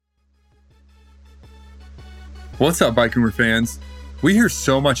What's up, Bike Rumor fans? We hear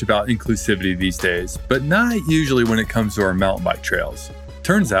so much about inclusivity these days, but not usually when it comes to our mountain bike trails.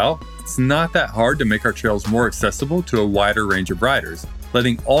 Turns out, it's not that hard to make our trails more accessible to a wider range of riders,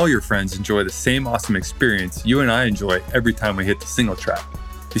 letting all your friends enjoy the same awesome experience you and I enjoy every time we hit the single track.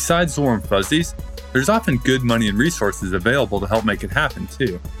 Besides the warm fuzzies, there's often good money and resources available to help make it happen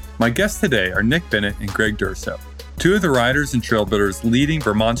too. My guests today are Nick Bennett and Greg Durso, two of the riders and trail builders leading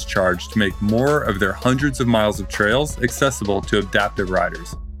Vermont's charge to make more of their hundreds of miles of trails accessible to adaptive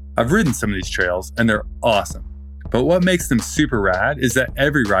riders. I've ridden some of these trails and they're awesome. But what makes them super rad is that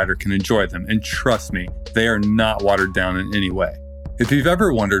every rider can enjoy them, and trust me, they are not watered down in any way. If you've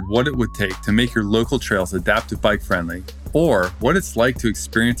ever wondered what it would take to make your local trails adaptive bike friendly, or what it's like to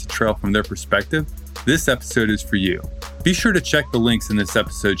experience a trail from their perspective, this episode is for you. Be sure to check the links in this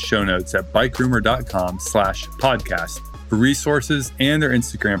episode's show notes at bikerumor.com/podcast for resources and their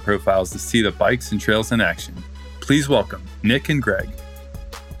Instagram profiles to see the bikes and trails in action. Please welcome Nick and Greg.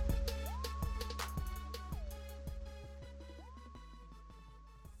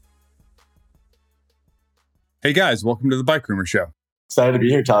 Hey guys, welcome to the Bike Rumor Show. Excited to be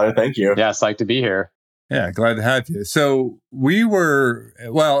here, Tyler. Thank you. Yeah, psyched to be here. Yeah, glad to have you. So before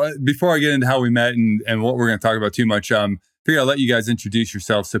I get into how we met and what we're going to talk about too much, figure I'll let you guys introduce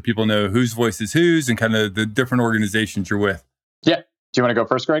yourselves so people know whose voice is whose and kind of the different organizations you're with. Yeah. Do you want to go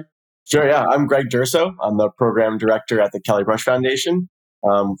first, Greg? Sure, yeah. I'm Greg Durso. I'm the program director at the Kelly Brush Foundation.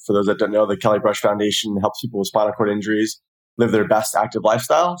 For those that don't know, the Kelly Brush Foundation helps people with spinal cord injuries live their best active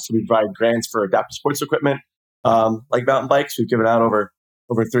lifestyle. So we provide grants for adaptive sports equipment, like mountain bikes. We've given out over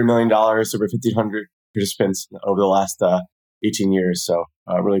 $3 million, over 1,500 participants over the last 18 years. So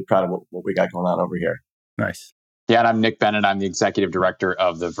really proud of what we got going on over here. Nice. Yeah, and I'm Nick Bennett. I'm the executive director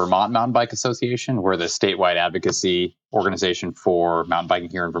of the Vermont Mountain Bike Association. We're the statewide advocacy organization for mountain biking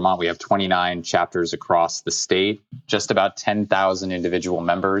here in Vermont. We have 29 chapters across the state, just about 10,000 individual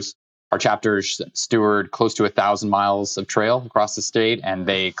members. Our chapters steward close to 1,000 miles of trail across the state, and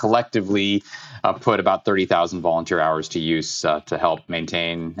they collectively put about 30,000 volunteer hours to use to help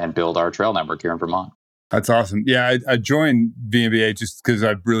maintain and build our trail network here in Vermont. That's awesome. Yeah, I joined VMBA just because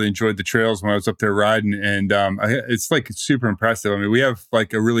I really enjoyed the trails when I was up there riding, and it's like super impressive. I mean, we have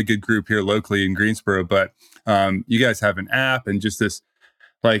like a really good group here locally in Greensboro, but you guys have an app and just this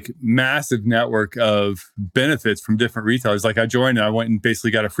like massive network of benefits from different retailers. Like I joined and I went and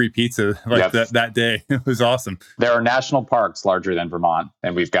basically got a free pizza that day. It was awesome. There are national parks larger than Vermont,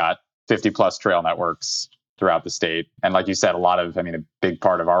 and we've got 50 plus trail networks throughout the state. And like you said, a big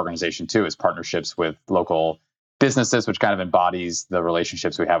part of our organization too is partnerships with local businesses, which kind of embodies the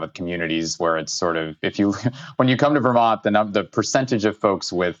relationships we have with communities, where it's sort of, when you come to Vermont, the percentage of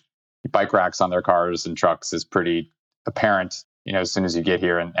folks with bike racks on their cars and trucks is pretty apparent, as soon as you get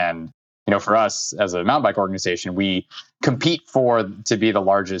here. And for us as a mountain bike organization, we compete to be the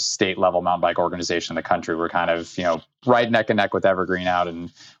largest state level mountain bike organization in the country. We're kind of, right neck and neck with Evergreen out in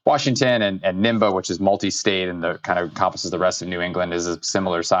Washington, and NIMBA, which is multi-state and the kind of encompasses the rest of New England, is a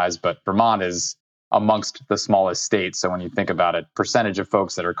similar size, but Vermont is amongst the smallest states. So when you think about it, percentage of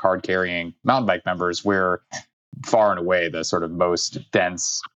folks that are card carrying mountain bike members, we're far and away the sort of most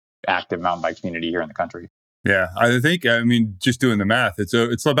dense, active mountain bike community here in the country. Yeah, I think, just doing the math,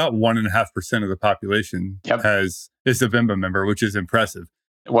 it's about 1.5% of the population is a VMBA member, which is impressive.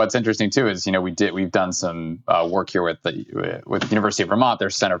 What's interesting too is, we've done some work here with the University of Vermont, their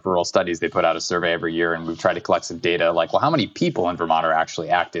Center for Rural Studies. They put out a survey every year, and we've tried to collect some data like, well, how many people in Vermont are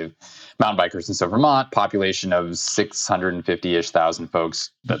actually active mountain bikers? And so Vermont, population of 650-ish thousand folks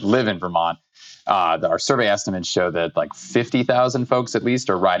that live in Vermont. Our survey estimates show that like 50,000 folks at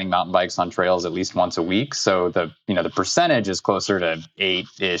least are riding mountain bikes on trails at least once a week. So the percentage is closer to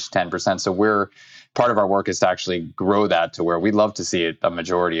 8-ish, 10%. So part of our work is to actually grow that to where we'd love to see a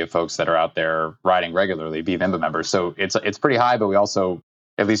majority of folks that are out there riding regularly be VMBA members. So it's pretty high, but we also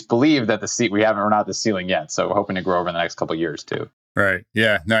at least believe that we're not at the ceiling yet. So we're hoping to grow over the next couple of years too. Right.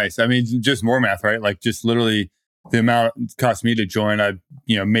 Yeah. Nice. Just more math, right? Like just literally the amount it cost me to join, I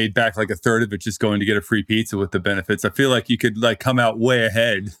made back like a third of it just going to get a free pizza with the benefits. I feel like you could like come out way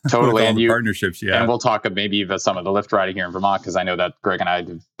ahead. Totally. With all the partnerships. Yeah. And we'll talk maybe about some of the lift riding here in Vermont, because I know that Greg and I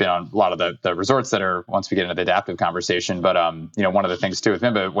have been on a lot of the resorts that are, once we get into the adaptive conversation. But, one of the things too with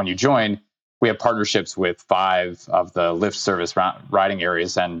VMBA, when you join, we have partnerships with 5 of the lift service riding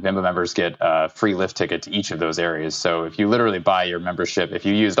areas, and VMBA members get a free lift ticket to each of those areas. So if you literally buy your membership, if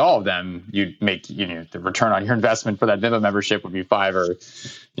you used all of them, you'd make, the return on your investment for that VMBA membership would be 5 or,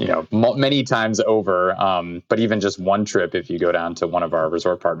 many times over. But even just one trip, if you go down to one of our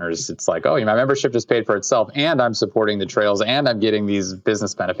resort partners, it's like, my membership just paid for itself, and I'm supporting the trails, and I'm getting these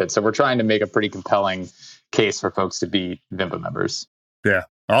business benefits. So we're trying to make a pretty compelling case for folks to be Vimba members. Yeah.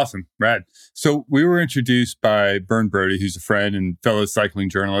 Awesome. Rad. So we were introduced by Bern Brody, who's a friend and fellow cycling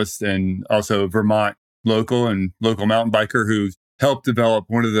journalist and also a Vermont local mountain biker who helped develop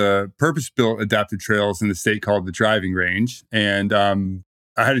one of the purpose-built adaptive trails in the state called the Driving Range. And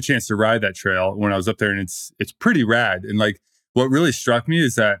I had a chance to ride that trail when I was up there, and it's pretty rad. And like, what really struck me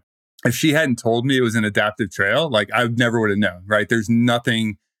is that if she hadn't told me it was an adaptive trail, like I never would have known, right? There's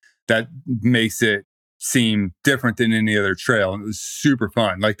nothing that makes it seem different than any other trail. And it was super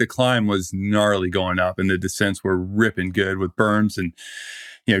fun. Like the climb was gnarly going up and the descents were ripping good with berms and,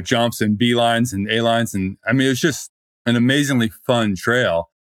 jumps and B lines and A lines. And I mean, it was just an amazingly fun trail.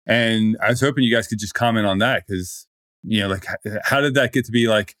 And I was hoping you guys could just comment on that because, like how did that get to be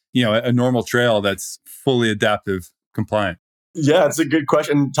like, a normal trail that's fully adaptive compliant? Yeah, it's a good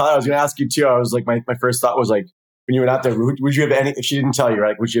question. Tyler, I was going to ask you too. I was like, my first thought was like, when you went out there, would you have any, if she didn't tell you,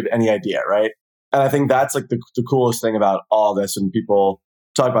 right? Would you have any idea, right? And I think that's like the coolest thing about all this. And people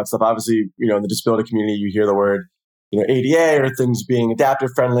talk about stuff. Obviously, in the disability community, you hear the word, ADA or things being adaptive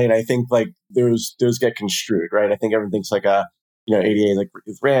friendly. And I think like those get construed, right? I think everyone thinks like ADA like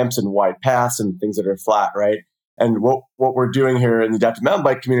with ramps and wide paths and things that are flat, right? And what we're doing here in the adaptive mountain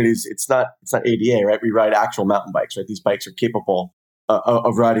bike communities, it's not ADA, right? We ride actual mountain bikes, right? These bikes are capable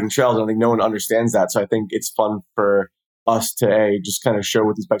of riding trails. And I think no one understands that. So I think it's fun for us to just kind of show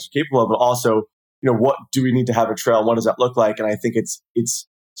what these bikes are capable of, but also, what do we need to have a trail? And what does that look like? And I think it's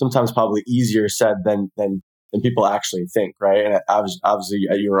sometimes probably easier said than people actually think, right? And obviously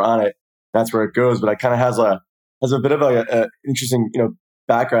you were on it. That's where it goes. But it kind of has a bit of a interesting,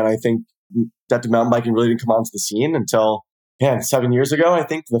 background. I think adaptive mountain biking really didn't come onto the scene until 7 years ago. I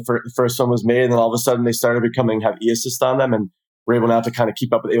think the first one was made, and then all of a sudden they started have e-assist on them, and we're able now to kind of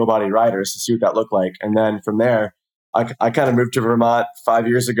keep up with able-bodied riders to see what that looked like. And then from there, I kind of moved to Vermont 5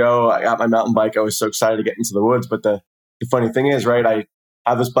 years ago. I got my mountain bike. I was so excited to get into the woods. But the funny thing is, right, I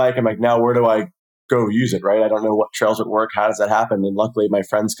have this bike. I'm like, now where do I go use it, right? I don't know what trails would work. How does that happen? And luckily, my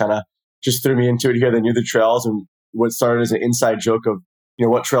friends kind of just threw me into it here. They knew the trails. And what started as an inside joke of,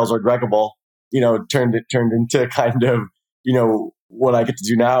 what trails are greggable, turned into kind of, what I get to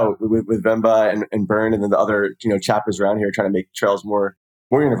do now with Vimba and Bern and then the other, chapters around here trying to make trails more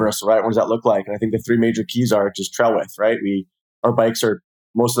universal, right? What does that look like? And I think the three major keys are just trail width, right? Our bikes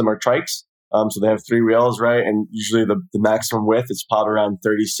most of them are trikes. So they have three wheels, right? And usually the maximum width is probably around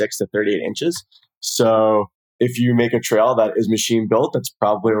 36 to 38 inches. So if you make a trail that is machine built, that's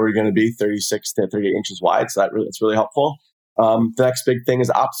probably where you're going to be 36 to 38 inches wide. So that's really helpful. The next big thing is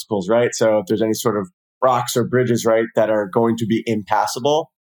obstacles, right? So if there's any sort of rocks or bridges, right, that are going to be impassable,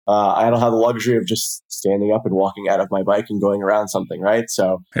 I don't have the luxury of just standing up and walking out of my bike and going around something, right?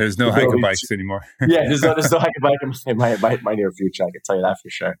 So there's no hiker bikes anymore. Yeah, there's no hiker bike in my near future. I can tell you that for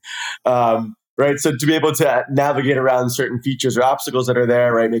sure. Right. So to be able to navigate around certain features or obstacles that are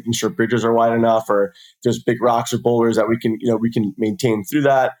there, right, making sure bridges are wide enough, or there's big rocks or boulders that we can maintain through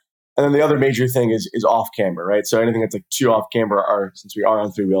that. And then the other major thing is off camber, right? So anything that's like two off camber, since we are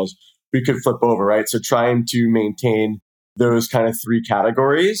on three wheels, we could flip over, right? So trying to maintain those kind of three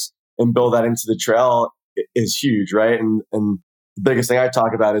categories and build that into the trail is huge, right? And the biggest thing I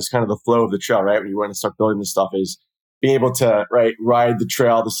talk about is kind of the flow of the trail, right? When you want to start building this stuff is being able to ride the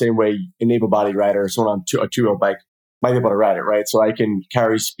trail the same way an able-bodied rider or someone on a two-wheel bike might be able to ride it, right? So I can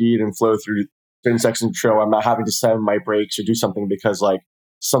carry speed and flow through certain sections of the trail. I'm not having to slam my brakes or do something because like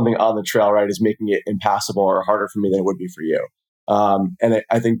something on the trail, right, is making it impassable or harder for me than it would be for you. And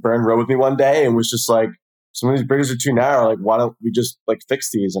I think Bern rode with me one day and was just like, some of these bridges are too narrow. Like, why don't we just fix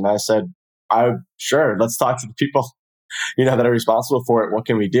these? And I said, sure, let's talk to the people, that are responsible for it. What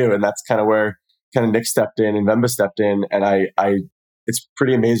can we do? And that's kind of where Nick stepped in and Vimba stepped in. And it's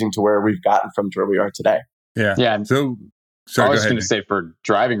pretty amazing to where we've gotten from to where we are today. Yeah. Yeah. So I was going to say for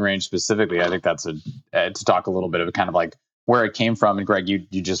Driving Range specifically, I think that's to talk a little bit of kind of like where it came from. And Greg,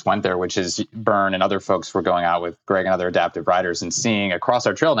 you just went there, which is Bern and other folks were going out with Greg and other adaptive riders and seeing across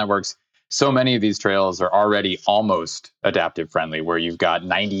our trail networks, so many of these trails are already almost adaptive friendly, where you've got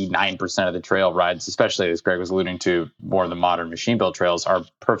 99% of the trail rides, especially as Greg was alluding to, more of the modern machine built trails are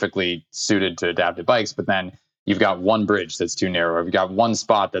perfectly suited to adaptive bikes. But then you've got one bridge that's too narrow, or you've got one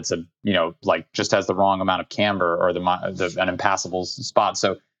spot that's just has the wrong amount of camber or an impassable spot.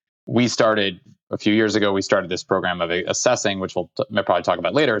 So we started a few years ago, we started this program of assessing, which we'll probably talk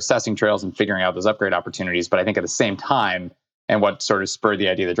about later, assessing trails and figuring out those upgrade opportunities. But I think at the same time, and what sort of spurred the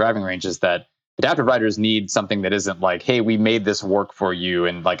idea of the Driving Range is that adaptive riders need something that isn't like, hey, we made this work for you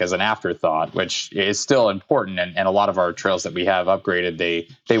and like as an afterthought, which is still important. And a lot of our trails that we have upgraded,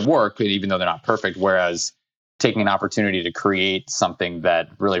 they work, even though they're not perfect. Whereas taking an opportunity to create something that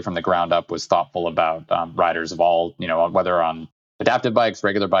really from the ground up was thoughtful about riders of all, whether on adaptive bikes,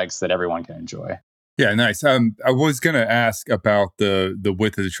 regular bikes, that everyone can enjoy. Yeah, nice. I was going to ask about the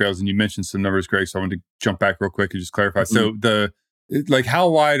width of the trails, and you mentioned some numbers, Greg. So I wanted to jump back real quick and just clarify. Mm-hmm. So how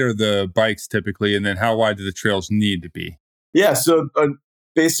wide are the bikes typically, and then how wide do the trails need to be? Yeah, so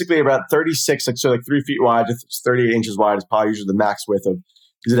basically about 36, like 3 feet wide, 38 inches wide is probably usually the max width of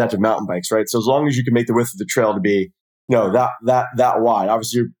these adaptive mountain bikes, right? So as long as you can make the width of the trail to be, that wide.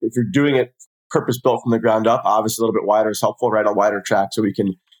 Obviously, if you're doing it purpose built from the ground up, obviously a little bit wider is helpful, right? A wider track so we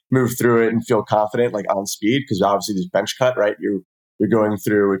can move through it and feel confident, like on speed, because obviously there's bench cut, right? You're going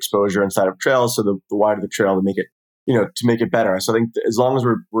through exposure inside of trails, so the wider the trail to make it, to make it better. So I think as long as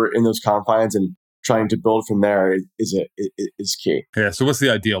we're in those confines and trying to build from there is key. Yeah. So what's the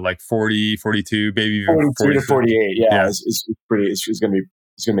ideal? Like 40, 42, maybe even 42 to 48. Yeah. Is pretty. It's going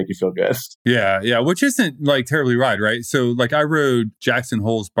to make you feel good. Yeah. Yeah. Which isn't like terribly wide, right? So like I rode Jackson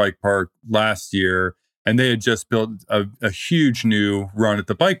Hole's bike park last year, and they had just built a huge new run at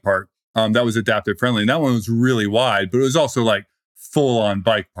the bike park that was adaptive friendly. And that one was really wide, but it was also like full on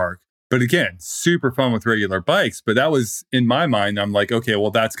bike park. But again, super fun with regular bikes. But that was in my mind, I'm like, okay, well,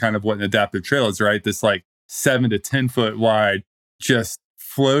 that's kind of what an adaptive trail is, right? This like 7 to 10 foot wide, just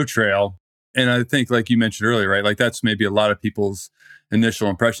flow trail. And I think, like you mentioned earlier, right? Like that's maybe a lot of people's initial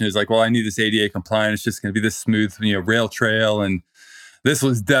impression is like, well, I need this ADA compliant. It's just going to be this smooth, rail trail. And this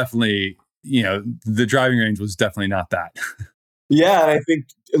was definitely, the driving range was definitely not that. Yeah. And I think,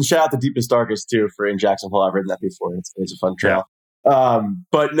 and shout out to Deepest Darkest too in Jackson Hole. I've ridden that before. It's a fun trail. Yeah.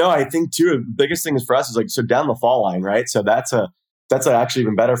 But no, I think too, the biggest thing is for us is like, so down the fall line, right? So that's actually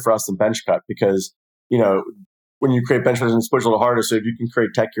even better for us than bench cut because, when you create bench cuts, it's pushed a little harder. So if you can create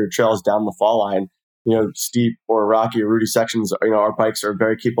techier trails down the fall line, steep or rocky or rooty sections, our bikes are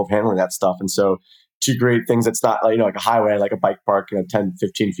very capable of handling that stuff. And so to create things that's not like, like a highway, like a bike park, 10,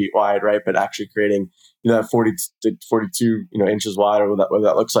 15 feet wide, right? But actually creating, that 40 to 42, inches wide or what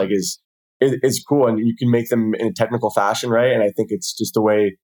that looks like is cool. And you can make them in a technical fashion, right? And I think it's just the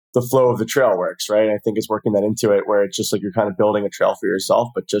way the flow of the trail works, right? And I think it's working that into it where it's just like you're kind of building a trail for yourself,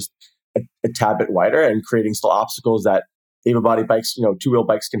 but just a tad bit wider and creating still obstacles that able-bodied bikes, two-wheel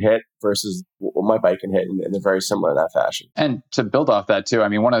bikes can hit versus what my bike can hit, and they're very similar in that fashion. And to build off that too, I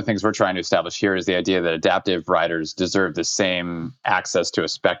mean, one of the things we're trying to establish here is the idea that adaptive riders deserve the same access to a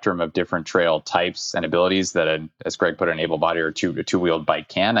spectrum of different trail types and abilities that, as Greg put it, an able-bodied or two-wheeled bike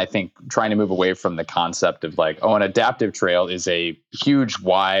can. I think trying to move away from the concept of like, an adaptive trail is a huge,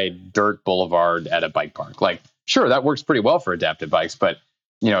 wide dirt boulevard at a bike park. Like, sure, that works pretty well for adaptive bikes, but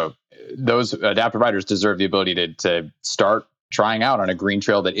those adaptive riders deserve the ability to start trying out on a green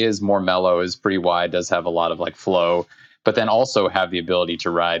trail that is more mellow, is pretty wide, does have a lot of like flow, but then also have the ability to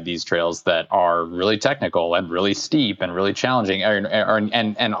ride these trails that are really technical and really steep and really challenging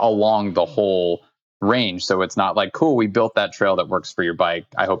and along the whole range. So it's not like, cool, we built that trail that works for your bike,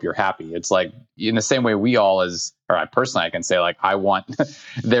 I hope you're happy. It's like in the same way I can say like, I want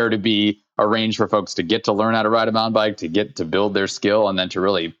there to be a range for folks to get to learn how to ride a mountain bike, to get to build their skill, and then to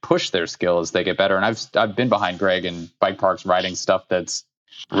really push their skill as they get better. And I've been behind Greg in bike parks riding stuff that's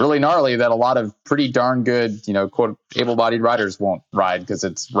really gnarly that a lot of pretty darn good, quote, able-bodied riders won't ride because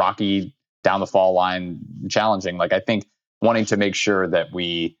it's rocky, down the fall line, challenging. Like I think wanting to make sure that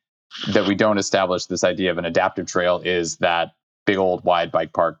we don't establish this idea of an adaptive trail is that big old wide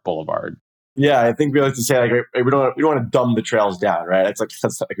bike park boulevard. Yeah, I think we like to say like we don't want to dumb the trails down, right? It's like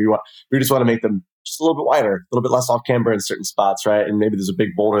we just want to make them just a little bit wider, a little bit less off camber in certain spots, right? And maybe there's a big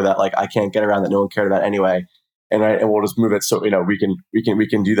boulder that like I can't get around that no one cared about anyway, and we'll just move it so we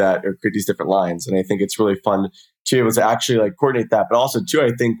can do that or create these different lines. And I think it's really fun to be able to actually like coordinate that. But also too,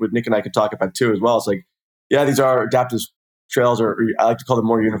 I think what Nick and I could talk about too as well. It's like, yeah, these are adaptive trails, or I like to call them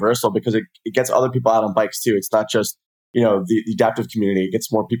more universal because it gets other people out on bikes too. It's not just the adaptive community. It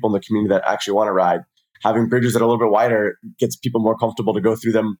gets more people in the community that actually want to ride. Having bridges that are a little bit wider gets people more comfortable to go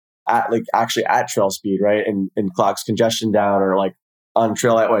through them at trail speed, right? And clocks congestion down or like on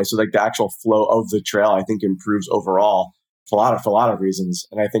trail that way. So like the actual flow of the trail, I think improves overall for a lot of reasons.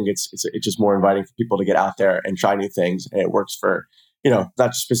 And I think it's just more inviting for people to get out there and try new things. And it works for, not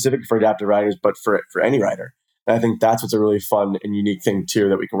just specific for adaptive riders, but for any rider. And I think that's what's a really fun and unique thing too,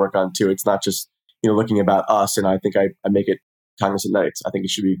 that we can work on too. It's not just, looking about us. And I think I make it cognizant that I think it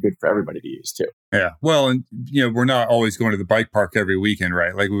should be good for everybody to use too. Yeah. Well, and we're not always going to the bike park every weekend,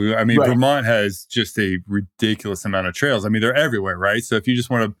 right? Like, right. Vermont has just a ridiculous amount of trails. I mean, they're everywhere, right? So if you just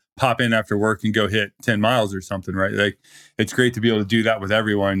want to pop in after work and go hit 10 miles or something, right? Like, it's great to be able to do that with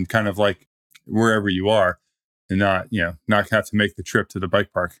everyone, kind of like wherever you are, and not have to make the trip to the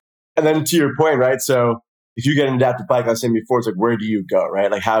bike park. And then to your point, right? So if you get an adaptive bike, I was saying before, it's like, where do you go, right?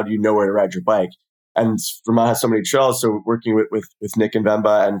 Like, how do you know where to ride your bike? And Vermont has so many trails. So working with Nick and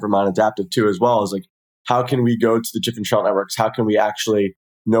Vemba and Vermont Adaptive too, as well, is like, how can we go to the different trail networks? How can we actually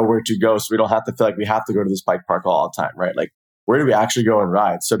know where to go so we don't have to feel like we have to go to this bike park all the time, right? Like, where do we actually go and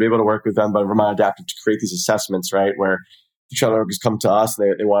ride? So be able to work with Vemba and Vermont Adaptive to create these assessments, right? Where the trail networks come to us,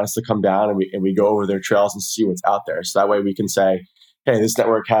 they want us to come down and we go over their trails and see what's out there. So that way we can say, hey, this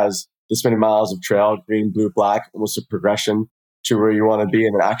network has this many miles of trail, green, blue, black, almost a progression to where you want to be,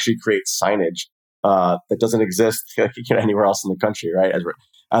 and then actually create signage that doesn't exist anywhere else in the country, right?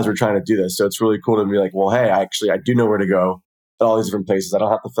 As we're trying to do this. So it's really cool to be like, well, hey, I do know where to go at all these different places. I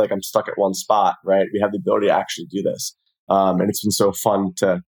don't have to feel like I'm stuck at one spot, right? We have the ability to actually do this. And it's been so fun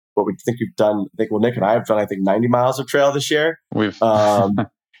to what we think we've done. Nick and I have done, 90 miles of trail this year. We've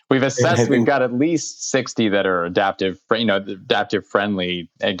assessed, we've got at least 60 that are adaptive friendly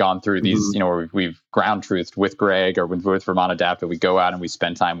and gone through these, we've ground truthed with Greg or with Vermont Adaptive. We go out and we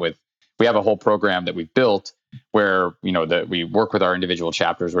spend time we have a whole program that we've built where, we work with our individual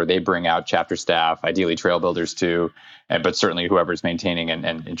chapters where they bring out chapter staff, ideally trail builders too, but certainly whoever's maintaining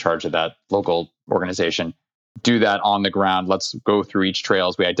and in charge of that local organization. Do that on the ground. Let's go through each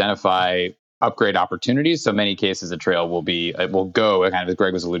trails. We identify upgrade opportunities. So many cases, a trail will go, kind of as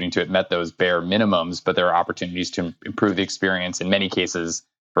Greg was alluding to, it met those bare minimums, but there are opportunities to improve the experience in many cases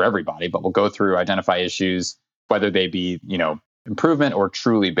for everybody. But we'll go through, identify issues, whether they be, improvement or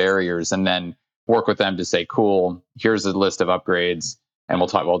truly barriers, and then work with them to say, cool, here's a list of upgrades. And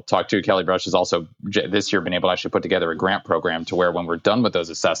we'll talk to Kelly Brush has also this year been able to actually put together a grant program to where when we're done with those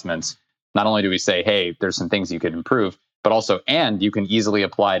assessments, not only do we say, hey, there's some things you could improve, but also, and you can easily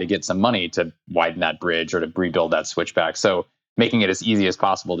apply to get some money to widen that bridge or to rebuild that switchback. So making it as easy as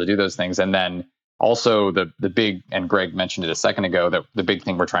possible to do those things. And then also the big, and Greg mentioned it a second ago, that the big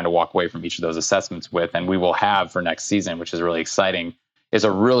thing we're trying to walk away from each of those assessments with, and we will have for next season, which is really exciting, is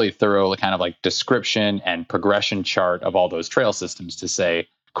a really thorough kind of like description and progression chart of all those trail systems to say,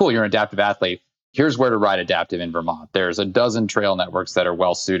 cool, you're an adaptive athlete. Here's where to ride adaptive in Vermont. There's a dozen trail networks that are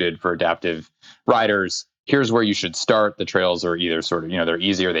well suited for adaptive riders. Here's where you should start. The trails are either sort of, they're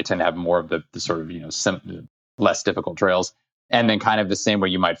easier. They tend to have more of the sort of, less difficult trails. And then kind of the same way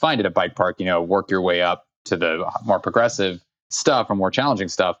you might find at a bike park, work your way up to the more progressive stuff or more challenging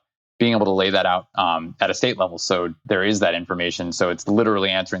stuff, being able to lay that out at a state level. So there is that information. So it's literally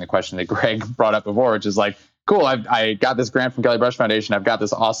answering the question that Greg brought up before, which is like, cool, I got this grant from Kelly Brush Foundation. I've got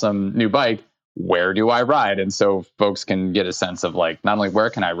this awesome new bike. Where do I ride? And so folks can get a sense of like, not only where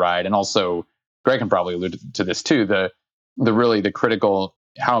can I ride, and also Greg can probably allude to this too, the critical,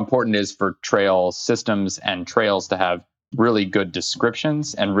 how important it is for trail systems and trails to have really good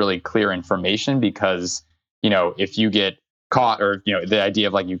descriptions and really clear information, because, if you get caught or, the idea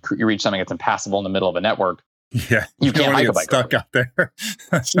of like you reach something that's impassable in the middle of a network, you can't hike a bike stuck out there.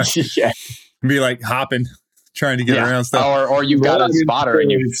 Yeah. Be like hopping, trying to get around stuff. Or you've got a spotter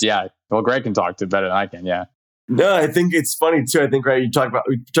and well, Greg can talk to it better than I can. Yeah. No, I think it's funny too. I think, right, we talk about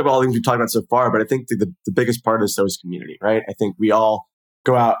all the things we talked about so far, but I think the biggest part is those community, right? I think we all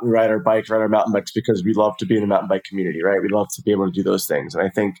go out and ride our bikes, ride our mountain bikes because we love to be in a mountain bike community, right? We love to be able to do those things. And I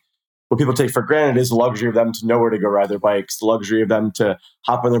think what people take for granted is the luxury of them to know where to go ride their bikes, the luxury of them to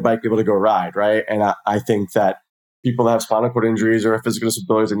hop on their bike, be able to go ride, right? And I think that people that have spinal cord injuries or physical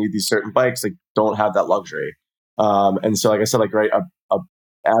disabilities and need these certain bikes, like, don't have that luxury. And so, like I said, like, right, a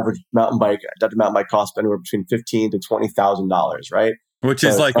average mountain bike, adaptive mountain bike costs anywhere between $15,000 to $20,000, right? Which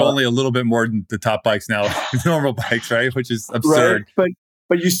is like only a little bit more than the top bikes now, normal bikes, right? Which is absurd. Right?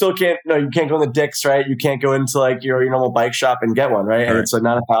 But you still can't. No, you can't go in the Dick's, right? You can't go into like your normal bike shop and get one, right? And it's like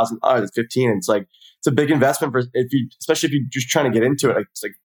not $1,000, it's $15,000. It's like it's a big investment for especially if you're just trying to get into it. Like, it's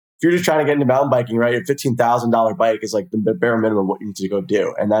like if you're just trying to get into mountain biking, right? A $15,000 bike is like the bare minimum of what you need to go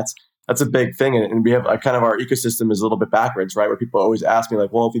do, and that's a big thing. And we have kind of our ecosystem is a little bit backwards, right? Where people always ask me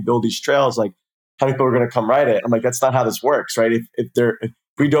like, well, if we build these trails, like how many people are going to come ride it? I'm like, that's not how this works, right? If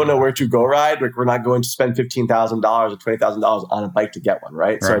we don't know where to go ride, like, we're not going to spend $15,000 or $20,000 on a bike to get one,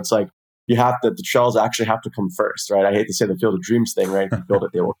 right? So it's like, the trails actually have to come first, right? I hate to say the Field of Dreams thing, right? If you build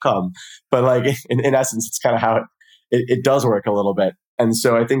it, they will come. But like, in essence, it's kind of how it does work a little bit. And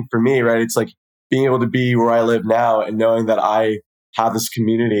so I think for me, right, it's like being able to be where I live now and knowing that I have this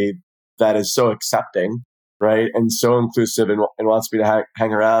community that is so accepting, right? And so inclusive and wants me to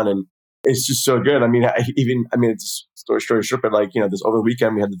hang around. And it's just so good. I mean, it's story short, but like, this over the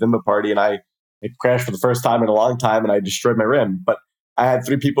weekend, we had the Vemba party and I crashed for the first time in a long time and I destroyed my rim. But I had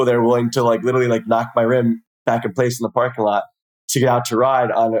 3 people there willing to like literally like knock my rim back in place in the parking lot to get out to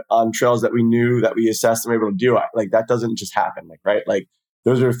ride on trails that we knew that we assessed and were able to do. Like, that doesn't just happen, like, right? Like,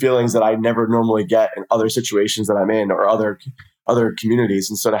 those are feelings that I never normally get in other situations that I'm in or other communities.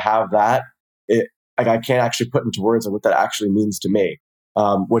 And so to have that, I can't actually put into words on what that actually means to me,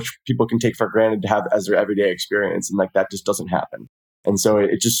 which people can take for granted to have as their everyday experience. And that just doesn't happen. And so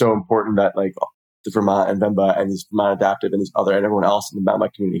it's just so important that the Vermont and Vemba and these Vermont Adaptive and and everyone else in the mountain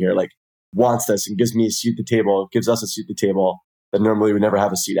bike community here, wants this and gives me a seat at the table, gives us a seat at the table that normally we never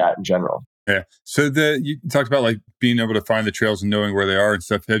have a seat at in general. Yeah. So you talked about being able to find the trails and knowing where they are and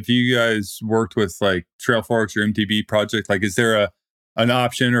stuff. Have you guys worked with TrailForks or MTB project? Is there an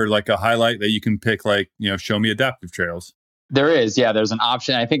option or a highlight that you can pick, show me adaptive trails? There is. Yeah, there's an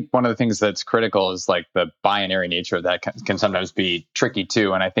option. I think one of the things that's critical is the binary nature of that can sometimes be tricky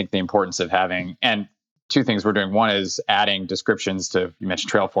too. And I think the importance of having, and two things we're doing. One is adding descriptions to, you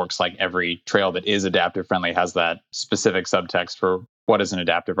mentioned TrailForks, every trail that is adaptive friendly has that specific subtext for what is an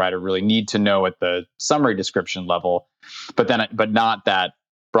adaptive rider really need to know at the summary description level, but not that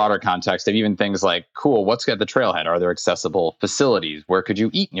broader context of even things like, cool, what's at the trailhead? Are there accessible facilities? Where could you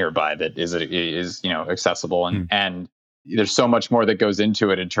eat nearby that is accessible? And there's so much more that goes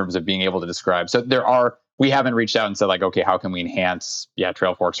into it in terms of being able to describe. So we haven't reached out and said okay, how can we enhance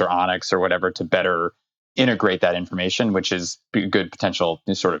TrailForks or Onyx or whatever to better integrate that information, which is a good potential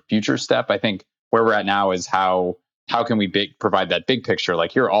sort of future step. I think where we're at now is how can we provide that big picture?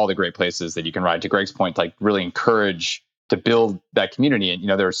 Here are all the great places that you can ride. To Greg's point, really encourage to build that community. And,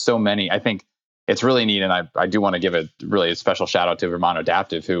 there are so many. I think it's really neat. And I do want to give a special shout out to Vermont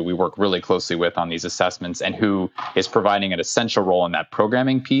Adaptive, who we work really closely with on these assessments and who is providing an essential role in that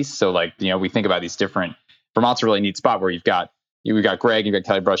programming piece. So we think about these different, Vermont's a really neat spot where we've got Greg, you've got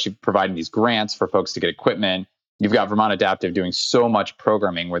Kelly Brush providing these grants for folks to get equipment. You've got Vermont Adaptive doing so much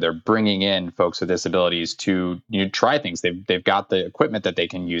programming where they're bringing in folks with disabilities to try things. They've got the equipment that they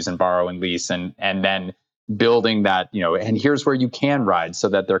can use and borrow and lease, and then building that, and here's where you can ride, so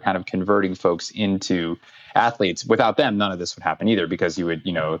that they're kind of converting folks into athletes. Without them, none of this would happen either, because you would,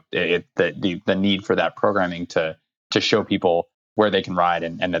 the need for that programming to show people where they can ride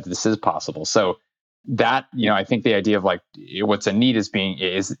and that this is possible. So that, I think the idea of what's a need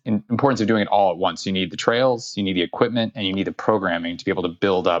is importance of doing it all at once. You need the trails, you need the equipment, and you need the programming to be able to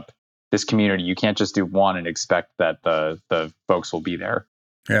build up this community. You can't just do one and expect that the folks will be there.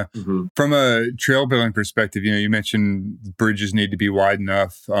 Yeah. Mm-hmm. From a trail building perspective, you mentioned bridges need to be wide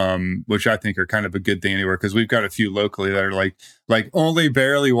enough, which I think are kind of a good thing anywhere, because we've got a few locally that are like only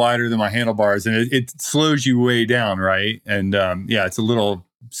barely wider than my handlebars, and it slows you way down, right? And it's a little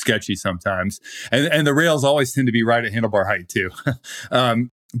sketchy sometimes, and the rails always tend to be right at handlebar height too.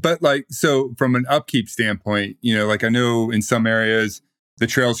 But so from an upkeep standpoint, I know in some areas the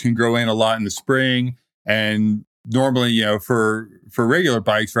trails can grow in a lot in the spring, and normally, for regular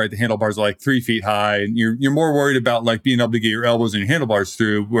bikes, right, the handlebars are 3 feet high, and you're more worried about being able to get your elbows and your handlebars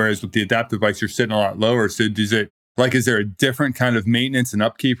through, whereas with the adaptive bikes you're sitting a lot lower. So is there a different kind of maintenance and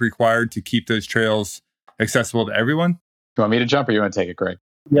upkeep required to keep those trails accessible to everyone? You want me to jump, or you want to take it, Greg?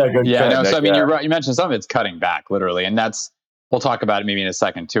 Yeah, good. Yeah, no. So you're right. You mentioned some of it's cutting back, literally, and we'll talk about it maybe in a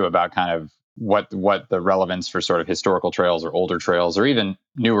second too, about kind of what the relevance for sort of historical trails or older trails or even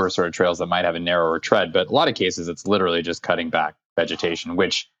newer sort of trails that might have a narrower tread. But a lot of cases, it's literally just cutting back vegetation,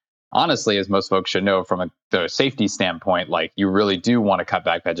 which honestly, as most folks should know from the safety standpoint, you really do want to cut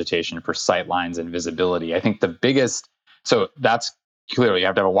back vegetation for sight lines and visibility. I think the biggest, so that's clearly you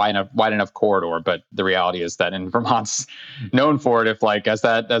have to have a wide enough corridor, but the reality is that in Vermont's known for it, if as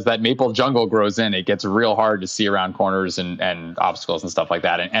that maple jungle grows in, it gets real hard to see around corners and obstacles and stuff like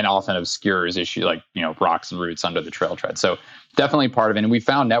that, and often obscures issue rocks and roots under the trail tread. So definitely part of it. And we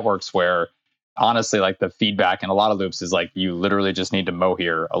found networks where honestly, the feedback in a lot of loops is you literally just need to mow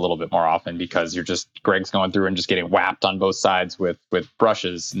here a little bit more often, because Greg's going through and just getting whapped on both sides with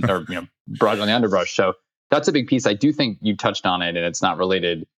brushes or brush on the underbrush. So that's a big piece. I do think you touched on it, and it's not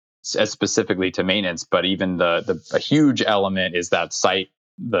related as specifically to maintenance, but even a huge element is that sight,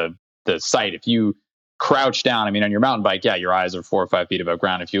 the sight. If you crouch down, on your mountain bike, your eyes are 4 or 5 feet above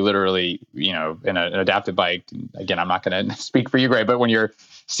ground. If you literally, in an adaptive bike, again, I'm not going to speak for you, Greg, but when you're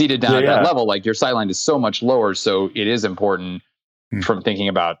seated down at that level, your sight line is so much lower. So it is important from thinking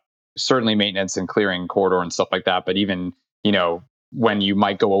about certainly maintenance and clearing corridor and stuff like that. But even, when you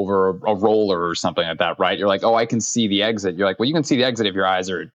might go over a roller or something like that, right? You're oh, I can see the exit. You're well, you can see the exit if your eyes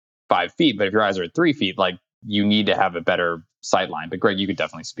are at 5 feet, but if your eyes are at 3 feet, you need to have a better sight line. But Greg, you could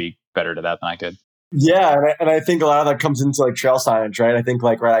definitely speak better to that than I could. Yeah, and I think a lot of that comes into trail signage, right? I think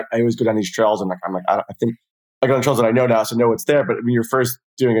right, I always go down these trails and I think I go on trails that I know now, so I know what's there. But when you're first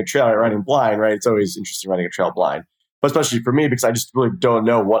doing a trail, you're riding blind, right? It's always interesting riding a trail blind. but especially for me, because I just really don't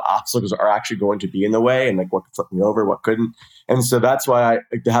know what obstacles are actually going to be in the way and like what could flip me over, what couldn't. And so that's why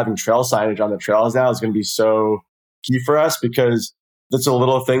having trail signage on the trails now is going to be so key for us, because that's a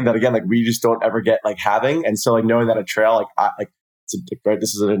little thing that, again, like we just don't ever get like having. And so like knowing that a trail, right,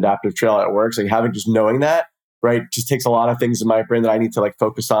 this is an adaptive trail, it works. Like having just knowing that, right, just takes a lot of things in my brain that I need to like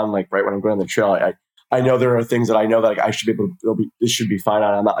focus on, like right when I'm going on the trail. I know there are things that I know that like I should be able to, this should be fine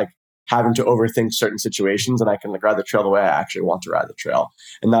on. I'm not like having to overthink certain situations, and I can like ride the trail the way I actually want to ride the trail,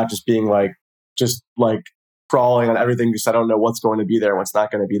 and not just being like, just like crawling on everything because I don't know what's going to be there, what's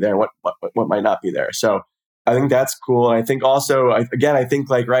not going to be there, what might not be there. So I think that's cool. And I think also, I think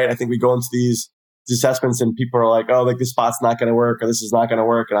like, right, I think we go into these assessments and people are like, oh, like this spot's not going to work or this is not going to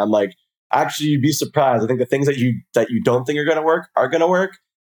work. And I'm like, actually, you'd be surprised. I think the things that you don't think are going to work are going to work.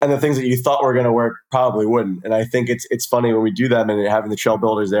 And the things that you thought were going to work probably wouldn't. And I think it's funny when we do them, and having the trail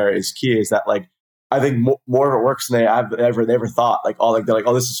builders there is key, is that like, I think more of it works than they ever thought. Like, they're like,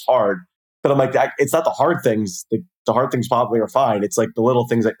 oh, this is hard. But I'm like, it's not the hard things. The hard things probably are fine. It's like the little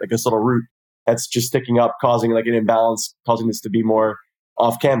things, like this little root that's just sticking up, causing like an imbalance, causing this to be more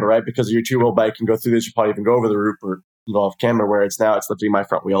off camber, right? Because your two-wheel bike can go through this, you probably even go over the root or go off camber, where it's lifting my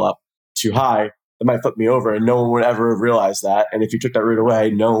front wheel up too high. It might flip me over, and no one would ever have realized that. And if you took that root away,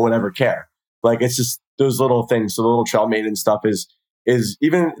 no one would ever care. Like, it's just those little things. So the little trail maintenance stuff is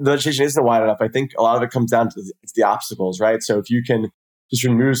even the vegetation isn't wide enough. I think a lot of it comes down to the obstacles, right? So if you can just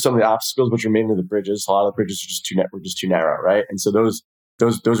remove some of the obstacles, which are mainly the bridges, a lot of the bridges are just too narrow, right? And so those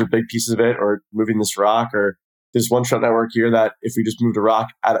are big pieces of it, or moving this rock, or there's one trail network here that if we just moved a rock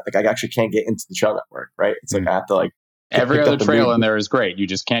out of, like, I actually can't get into the trail network, right? It's like I have to like every other trail in there is great. You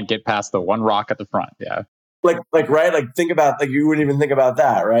just can't get past the one rock at the front. Yeah. Like right. Like think about, like, you wouldn't even think about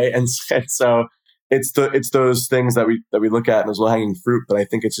that. Right. And so it's those things that we look at, and those low hanging fruit. But I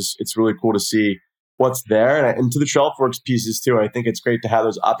think it's really cool to see what's there. And to the TrailForks pieces too, I think it's great to have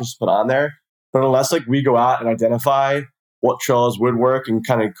those options put on there. But unless like we go out and identify what trails would work and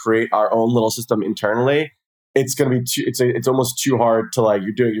kind of create our own little system internally, it's going to be it's almost too hard to, like,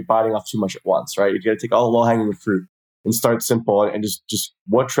 you're biting off too much at once, right? You got to take all the low hanging fruit and start simple, and just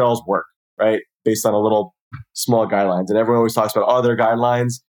what trails work, right? Based on a little small guidelines. And everyone always talks about other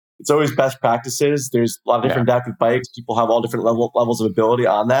guidelines. It's always best practices. There's a lot of different adaptive bikes. People have all different levels of ability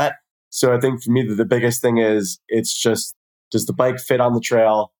on that. So I think for me, the biggest thing is, it's just, does the bike fit on the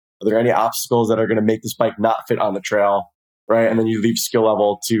trail? Are there any obstacles that are going to make this bike not fit on the trail? Right. And then you leave skill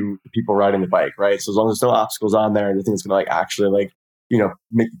level to the people riding the bike. Right. So as long as there's no obstacles on there, and the thing's going to like actually like,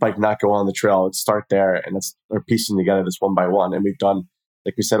 make the bike not go on the trail, let's start there. And we're piecing together this one by one. And we've done,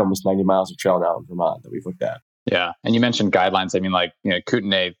 like we said, almost 90 miles of trail now in Vermont that we've looked at. Yeah. And you mentioned guidelines. I mean, like,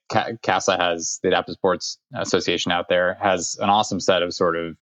 Kootenay, CASA has, the Adaptive Sports Association out there, has an awesome set of sort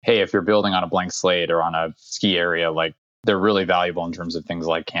of, hey, if you're building on a blank slate or on a ski area, like, they're really valuable in terms of things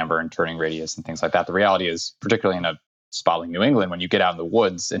like camber and turning radius and things like that. The reality is, particularly in a spot like New England, when you get out in the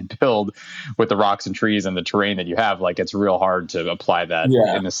woods and build with the rocks and trees and the terrain that you have, like, it's real hard to apply that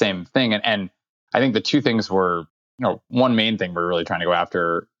in the same thing. And I think the two things one main thing we're really trying to go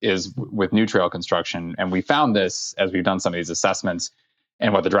after is with new trail construction. And we found this as we've done some of these assessments,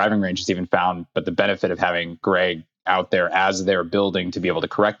 and what the driving range has even found, but the benefit of having Greg out there as they're building to be able to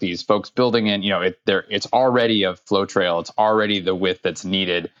correct these folks building in, it's already a flow trail. It's already the width that's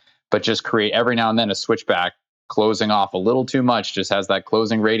needed, but just create every now and then a switchback closing off a little too much, just has that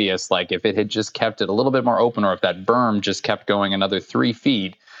closing radius. Like, if it had just kept it a little bit more open, or if that berm just kept going another 3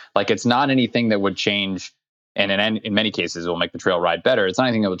 feet, like, it's not anything that would change. And in many cases, it will make the trail ride better. It's not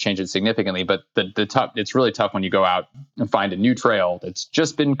anything that will change it significantly, but it's really tough when you go out and find a new trail that's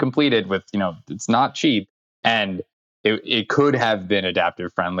just been completed with, it's not cheap. And it could have been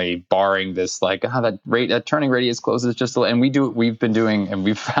adaptive friendly, barring this, like, that turning radius closes just a little. And we've been doing, and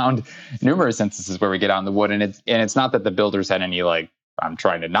we've found numerous instances where we get out in the wood, and it's not that the builders had any, like, I'm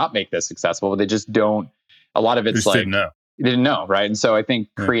trying to not make this accessible, but they just don't. A lot of it's like, they didn't know, right? And so I think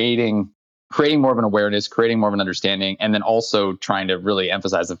creating more of an awareness, creating more of an understanding, and then also trying to really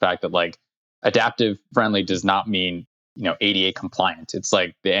emphasize the fact that, like, adaptive friendly does not mean ADA compliant. It's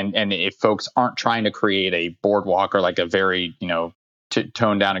like, and if folks aren't trying to create a boardwalk or like a very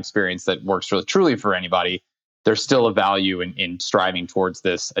toned down experience that works really truly for anybody, there's still a value in striving towards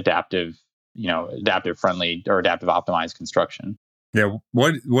this adaptive friendly or adaptive optimized construction. Yeah.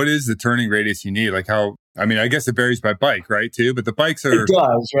 What is the turning radius you need? Like, I guess it varies by bike, right? Too, but the bikes are. It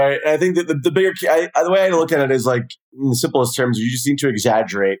does, right? I think that the bigger key, the way I look at it is, like, in the simplest terms, you just need to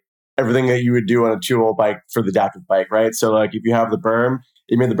exaggerate everything that you would do on a two-wheel bike for the adaptive bike, right? So, like, if you have the berm,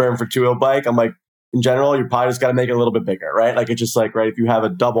 you made the berm for two-wheel bike. I'm like, in general, you probably just got to make it a little bit bigger, right? Like, it's just like, right, if you have a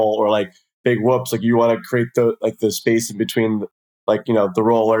double, or like big whoops, like you want to create the space in between, the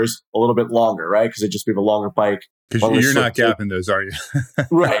rollers a little bit longer, right? Because we have a longer bike. Because you're not gapping those, are you?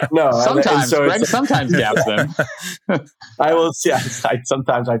 Right. No. Sometimes, Greg sometimes gaps them. I will. Yeah.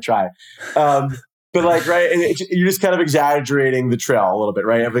 Sometimes I try. But right, and you're just kind of exaggerating the trail a little bit,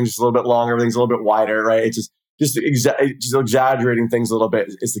 right? Everything's just a little bit longer, everything's a little bit wider, right? It's just exaggerating things a little bit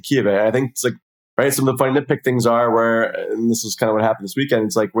is the key of it. And I think it's right, some of the funny nitpick things are and this is kind of what happened this weekend,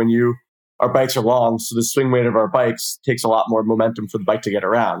 it's like our bikes are long, so the swing weight of our bikes takes a lot more momentum for the bike to get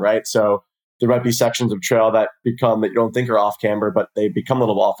around, right? So there might be sections of trail that you don't think are off camber, but they become a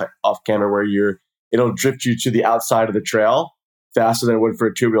little off camber where it'll drift you to the outside of the trail faster than it would for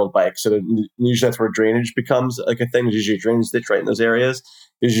a two-wheeled bike. So usually that's where drainage becomes like a thing. There's usually a drainage ditch right in those areas.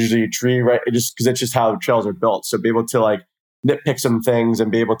 There's usually a tree, right? Because it's just how trails are built. So be able to nitpick some things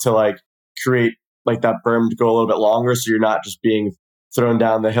and be able to create that berm to go a little bit longer, so you're not just being thrown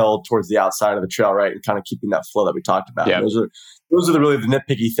down the hill towards the outside of the trail, right? And kind of keeping that flow that we talked about. Yeah. Those are really the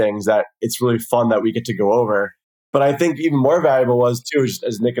nitpicky things that it's really fun that we get to go over. But I think even more valuable was too, just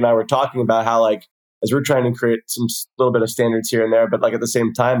as Nick and I were talking about how as we're trying to create some little bit of standards here and there, but at the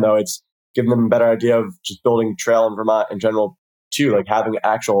same time though, it's giving them a better idea of just building trail in Vermont in general too, having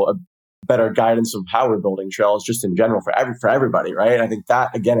a better guidance of how we're building trails just in general for everybody, right? And I think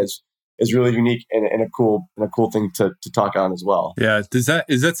that again is really unique and a cool thing to talk on as well. Yeah. Is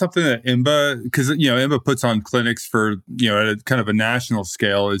that something that IMBA, because IMBA puts on clinics for at a kind of a national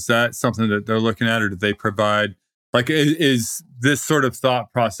scale, is that something that they're looking at, or do they provide is this sort of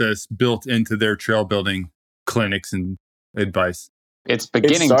thought process built into their trail building clinics and advice? It's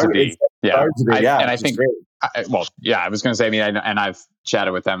beginning to be. Yeah. I think, I was going to say, and I've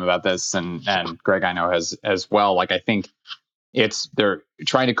chatted with them about this, and Greg, I know has as well. I think they're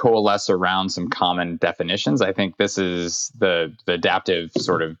trying to coalesce around some common definitions. I think this is the adaptive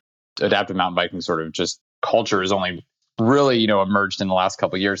mountain biking sort of just culture is only really, emerged in the last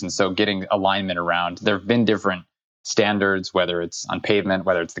couple of years. And so getting alignment around, there've been different standards, whether it's on pavement,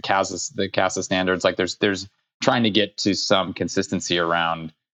 whether it's the CASA standards, there's trying to get to some consistency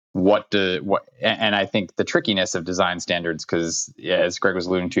around what, and I think the trickiness of design standards, because as Greg was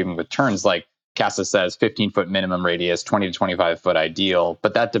alluding to, even with turns, CASA says 15-foot minimum radius, 20 to 25-foot ideal,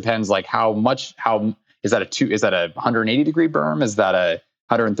 but that depends how is that a 180 degree berm? Is that a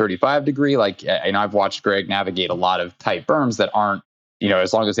 135 degree? I've watched Greg navigate a lot of tight berms that aren't,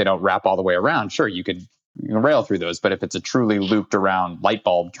 as long as they don't wrap all the way around, sure, you can rail through those. But if it's a truly looped around light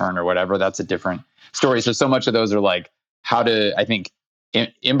bulb turn or whatever, that's a different story. So much of those are I think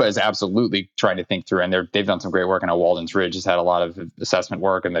IMBA is absolutely trying to think through, and they've done some great work. I know Walden's Ridge has had a lot of assessment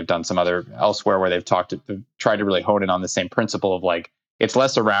work, and they've done some other elsewhere where they've tried to really hone in on the same principle of it's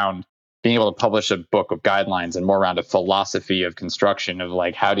less around being able to publish a book of guidelines and more around a philosophy of construction of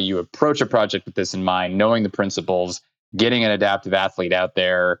how do you approach a project with this in mind, knowing the principles, getting an adaptive athlete out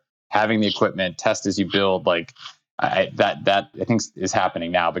there, having the equipment, test as you build. That I think is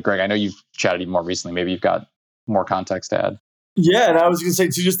happening now. But Greg, I know you've chatted even more recently. Maybe you've got more context to add. Yeah, and I was going to say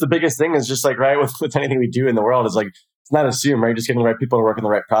too, just the biggest thing is just right with anything we do in the world is it's not assumed, right? Just getting the right people to work on the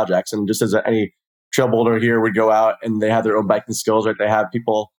right projects. And just as any trail builder here would go out and they have their own biking skills, right? They have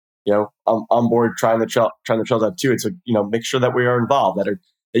people on board trying the trails out too. It's make sure that we are involved, that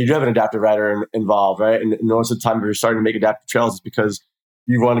you do have an adaptive rider involved, right? And most of the time when you're starting to make adaptive trails, it's because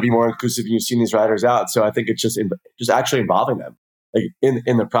you want to be more inclusive and you've seen these riders out. So I think it's just actually involving them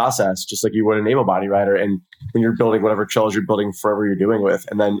in the process, just like you would an able-bodied rider. And when you're building whatever trails you're building for whatever you're doing with.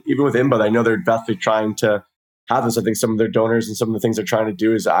 And then even with IMBA, I know they're definitely trying to have this. I think some of their donors and some of the things they're trying to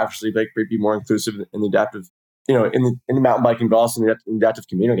do is actually be more inclusive in the adaptive, in the mountain biking, but also in the adaptive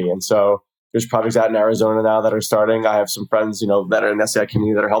community. And so there's projects out in Arizona now that are starting. I have some friends, that are in the SCI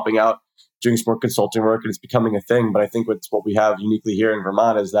community that are helping out, doing some more consulting work, and it's becoming a thing. But I think what we have uniquely here in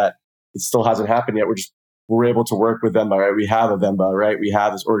Vermont is that it still hasn't happened yet. We're able to work with Vemba, right? We have a Vemba, right? We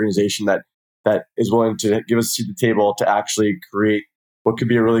have this organization that is willing to give us a seat at the table to actually create what could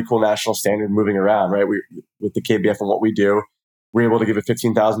be a really cool national standard moving around, right? With the KBF and what we do, we're able to give a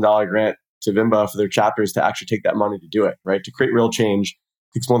 $15,000 grant to Vemba for their chapters to actually take that money to do it, right? To create real change,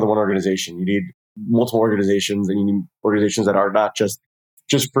 it takes more than one organization. You need multiple organizations, and you need organizations that are not just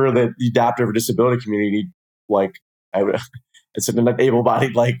for the adaptive or disability community. It's like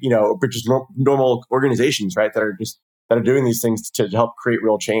able-bodied, just normal organizations, right? That are doing these things to help create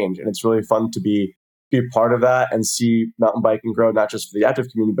real change. And it's really fun to be a part of that and see mountain biking grow, not just for the active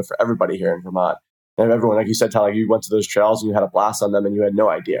community, but for everybody here in Vermont. And everyone, like you said, Tyler, you went to those trails and you had a blast on them and you had no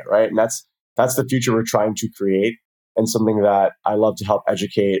idea, right? And that's the future we're trying to create, and something that I love to help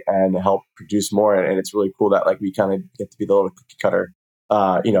educate and help produce more. And it's really cool that we kind of get to be the little cookie cutter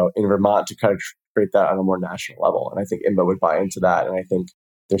in Vermont to kind of create that on a more national level. And I think IMBA would buy into that. And I think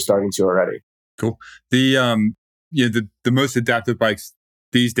they're starting to already. Cool. The most adaptive bikes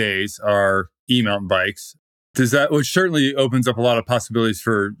these days are e-mountain bikes. Which certainly opens up a lot of possibilities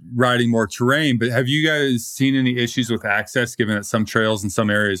for riding more terrain, but have you guys seen any issues with access given that some trails in some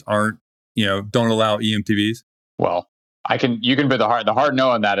areas don't allow eMTBs? Well, you can put the hard no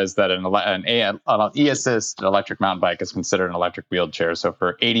on that is that an e-assist electric mountain bike is considered an electric wheelchair. So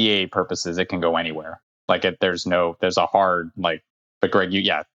for ADA purposes, it can go anywhere. There's a hard, but Greg,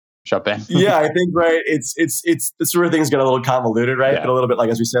 jump in. Yeah, I think, right. It's this sort of things get a little convoluted, right? Yeah. But a little bit,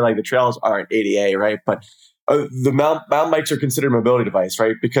 as we said, the trails aren't ADA, right? But the mountain bikes are considered a mobility device,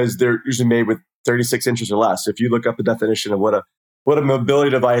 right? Because they're usually made with 36 inches or less. So if you look up the definition of what a mobility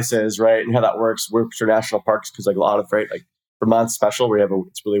device is, right, and how that works for national parks, because a lot of, right, Vermont's special.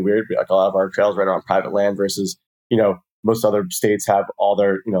 It's really weird. A lot of our trails right on private land versus, most other states have all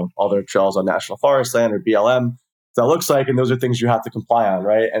their trails on national forest land or BLM. So that looks like, and those are things you have to comply on,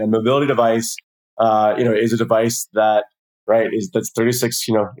 right? And a mobility device, is a device that, right, that's 36,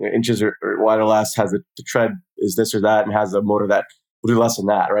 inches or wide or less, has the tread is this or that, and has a motor that will do less than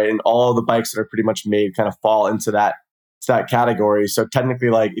that, right? And all the bikes that are pretty much made kind of fall into that category. So technically,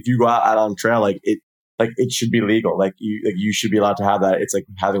 if you go out on trail, it should be legal. You should be allowed to have that. It's like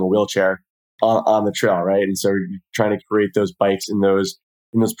having a wheelchair on the trail, right? And so you're trying to create those bikes in those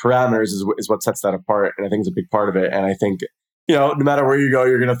parameters is what sets that apart. And I think it's a big part of it. And I think, no matter where you go,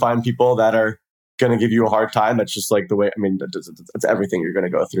 you're going to find people that are going to give you a hard time. That's just the way, that's everything you're going to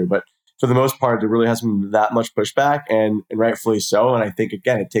go through. But for the most part, there really hasn't been that much pushback, and rightfully so. And I think,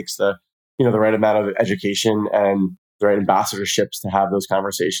 again, it takes the right amount of education and the right ambassadorships to have those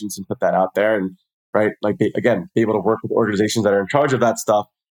conversations and put that out there. And right, be able to work with organizations that are in charge of that stuff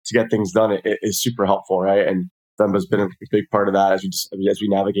to get things done. It is super helpful, right? And Thumba's been a big part of that as we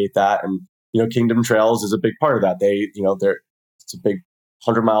navigate that. And Kingdom Trails is a big part of that. It's a big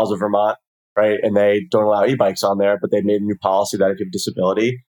 100 miles of Vermont, right? And they don't allow e-bikes on there, but they've made a new policy that if you have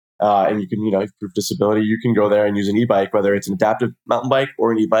disability, and you can, if you have disability, you can go there and use an e-bike, whether it's an adaptive mountain bike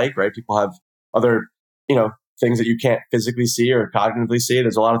or an e-bike, right? People have other, things that you can't physically see or cognitively see.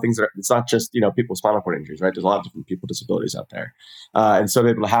 There's a lot of things it's not just, people with spinal cord injuries, right? There's a lot of different people with disabilities out there. And so to be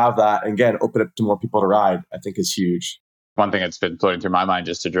able to have that, and again, open it to more people to ride, I think is huge. One thing that's been floating through my mind,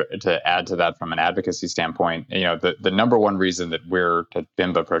 just to add to that from an advocacy standpoint, the number one reason that we're at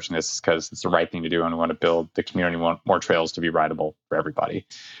IMBA approaching this is because it's the right thing to do, and we want to build the community, we want more trails to be rideable for everybody.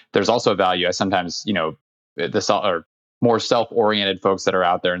 There's also value. I sometimes, more self-oriented folks that are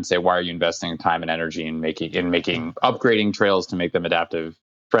out there and say, why are you investing time and energy in upgrading trails to make them adaptive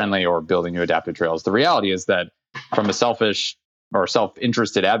friendly or building new adaptive trails? The reality is that from a selfish or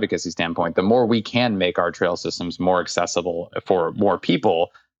self-interested advocacy standpoint, the more we can make our trail systems more accessible for more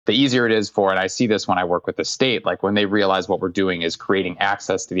people, the easier it is and I see this when I work with the state, when they realize what we're doing is creating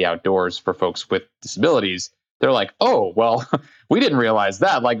access to the outdoors for folks with disabilities, they're like, oh, well, we didn't realize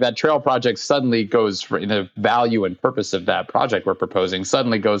that. That trail project suddenly goes the value and purpose of that project we're proposing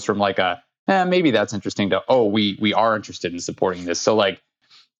suddenly goes from maybe that's interesting to, oh, we are interested in supporting this. So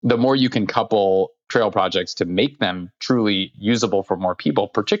the more you can couple trail projects to make them truly usable for more people,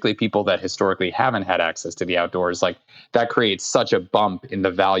 particularly people that historically haven't had access to the outdoors, that creates such a bump in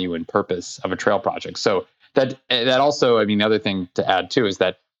the value and purpose of a trail project. So that also, the other thing to add too is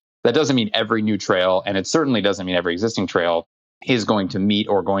that doesn't mean every new trail, and it certainly doesn't mean every existing trail is going to meet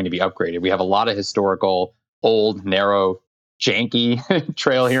or going to be upgraded. We have a lot of historical, old, narrow, janky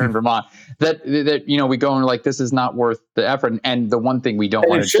trail here in Vermont that we go and this is not worth the effort. And the one thing we don't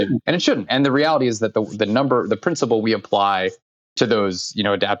want to do, and it shouldn't. And the reality is that the principle we apply to those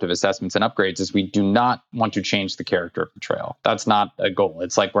adaptive assessments and upgrades is we do not want to change the character of the trail. That's not a goal.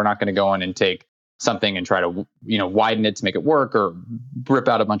 It's we're not going to go in and take something and try to widen it to make it work or rip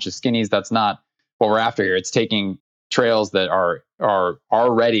out a bunch of skinnies. That's not what we're after here. It's taking trails that are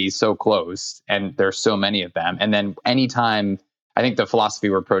already so close, and there's so many of them. And then anytime, I think the philosophy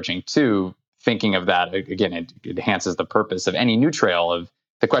we're approaching too, thinking of that, again, it enhances the purpose of any new trail. Of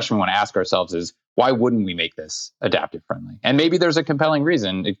the question we want to ask ourselves is, why wouldn't we make this adaptive friendly? And maybe there's a compelling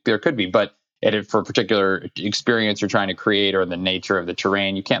reason, there could be, but for a particular experience you're trying to create or the nature of the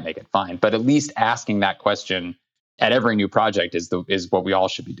terrain, you can't make it fine. But at least asking that question at every new project is what we all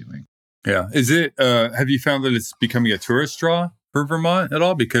should be doing. Yeah. Is it, have you found that it's becoming a tourist draw for Vermont at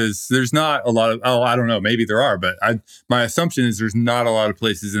all? Because there's not a lot of, I don't know, maybe there are, but my assumption is there's not a lot of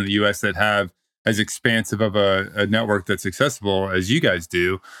places in the US that have as expansive of a network that's accessible as you guys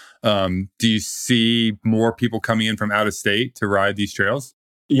do. Do you see more people coming in from out of state to ride these trails?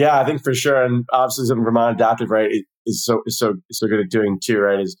 Yeah, I think for sure. And obviously something Vermont Adaptive, right, is so good at doing too,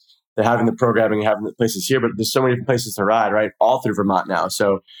 right? Is they're having the programming, having the places here, but there's so many different places to ride, right? All through Vermont now.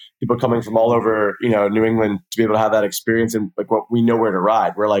 So people coming from all over, New England to be able to have that experience and like what we know where to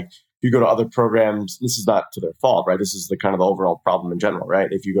ride. We're like, if you go to other programs, this is not to their fault, right? This is the kind of the overall problem in general, right?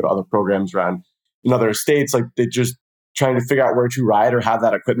 If you go to other programs around in other states, like they just trying to figure out where to ride or have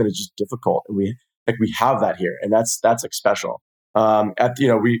that equipment is just difficult. And we have that here, and that's like special.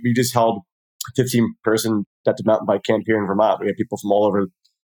 We just held a 15-person Adaptive mountain bike camp here in Vermont. We had people from all over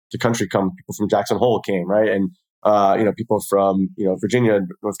the country come. People from Jackson Hole came, right, and people from Virginia,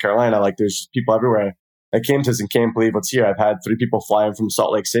 North Carolina. Like there's people everywhere that came to us and can't believe what's here. I've had 3 people flying from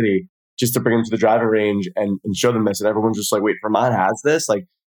Salt Lake City just to bring them to the driving range and show them this, and everyone's just like, "Wait, Vermont has this? Like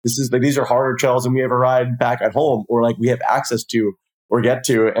this is like these are harder trails than we ever ride back at home, or like we have access to or get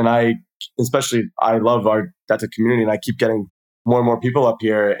to." And I love our Adaptive community, and I keep getting more and more people up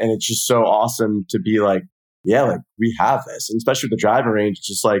here, and it's just so awesome to be like, yeah, like we have this, and especially with the driving range, it's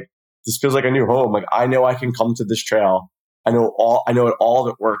just like this feels like a new home. Like I know I can come to this trail. I know all of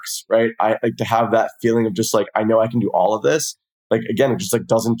it works, right? I like to have that feeling of just like I know I can do all of this. Like again, it just like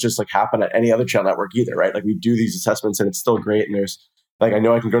doesn't just like happen at any other trail network either, right? Like we do these assessments and it's still great, and there's like I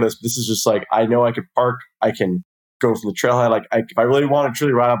know I can go to this. This is just like I know I could park, I can go from the trailhead. Like if I really want to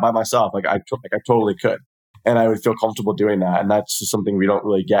truly ride out by myself, I totally could. And I would feel comfortable doing that. And that's just something we don't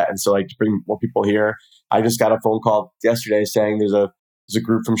really get. And so like to bring more people here, I just got a phone call yesterday saying there's a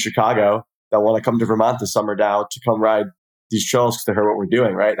group from Chicago that want to come to Vermont this summer now to come ride these trails because they heard what we're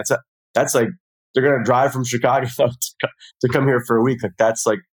doing, right? That's like, they're going to drive from Chicago to come here for a week. Like that's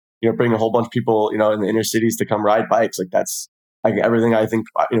like, bring a whole bunch of people, in the inner cities to come ride bikes. Like that's like everything I think,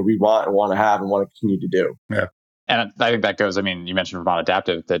 we want to have and want to continue to do. Yeah. And I think that goes, you mentioned Vermont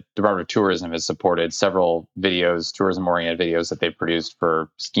Adaptive, that Department of Tourism has supported several videos, tourism-oriented videos that they've produced for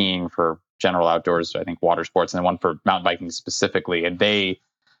skiing, for general outdoors, I think water sports, and then one for mountain biking specifically. And they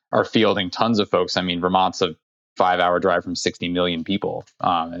are fielding tons of folks. Vermont's a 5-hour drive from 60 million people.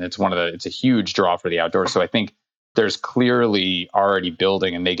 And it's a huge draw for the outdoors. So I think there's clearly already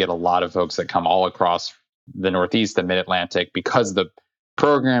building, and they get a lot of folks that come all across the Northeast, the Mid-Atlantic, because the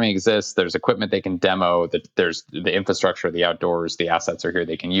programming exists, there's equipment they can demo, that there's the infrastructure, the outdoors, the assets are here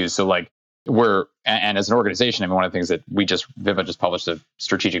they can use. So like and as an organization, one of the things that Viva just published a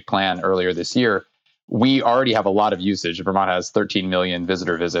strategic plan earlier this year. We already have a lot of usage. Vermont has 13 million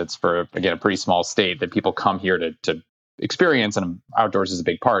visitor visits for, again, a pretty small state that people come here to experience, and outdoors is a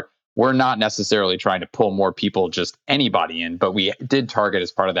big part. We're not necessarily trying to pull more people, just anybody in, but we did target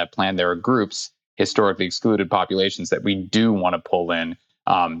as part of that plan. There are groups, historically excluded populations, that we do want to pull in.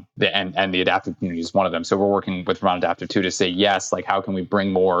 And the adaptive community is one of them. So we're working with Vermont Adaptive too to say, yes, like how can we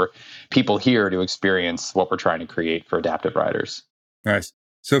bring more people here to experience what we're trying to create for adaptive riders? Nice.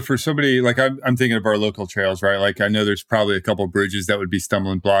 So for somebody like I'm thinking of our local trails, right? Like I know there's probably a couple of bridges that would be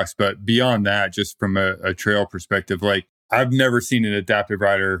stumbling blocks, but beyond that, just from a trail perspective, like I've never seen an adaptive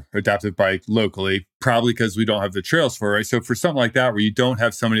bike locally, probably because we don't have the trails for it, right? So for something like that, where you don't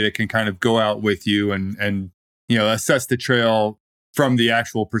have somebody that can kind of go out with you and assess the trail from the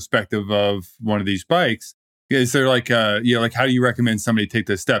actual perspective of one of these bikes, is there like how do you recommend somebody take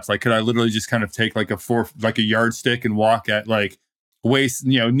those steps? Like, could I literally just kind of take like a yardstick and walk at like waist,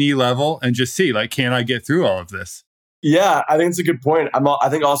 knee level and just see, like, can I get through all of this? Yeah, I think it's a good point. I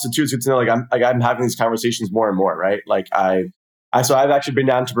think also too, it's good to know, I'm having these conversations more and more, right? Like I've actually been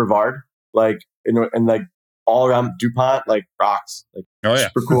down to Brevard, like, and like all around DuPont, like rocks, like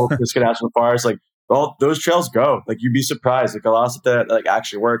super cool, Pisgah National Forest, like all those trails go, like you'd be surprised, like a lot of stuff that like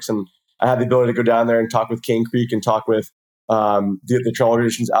actually works. And I had the ability to go down there and talk with Cane Creek and talk with the trail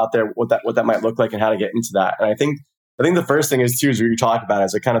organizations out there, what that might look like and how to get into that. And I think the first thing is what you talk about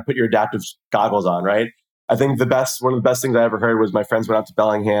is like kind of put your adaptive goggles on, right? I think one of the best things I ever heard was my friends went out to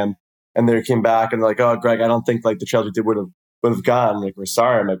Bellingham and they came back and they're like, "Oh, Greg, I don't think like the trails we did would have gone." I'm like, "We're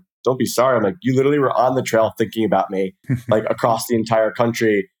sorry." I'm like, "Don't be sorry." I'm like, "You literally were on the trail thinking about me, like across the entire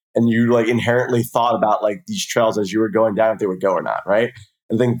country, and you like inherently thought about like these trails as you were going down if they would go or not, right?"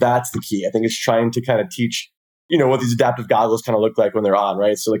 I think that's the key. I think it's trying to kind of teach, what these adaptive goggles kind of look like when they're on,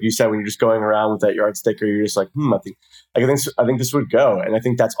 right? So like you said, when you're just going around with that yardstick, or you're just like, I think this would go. And I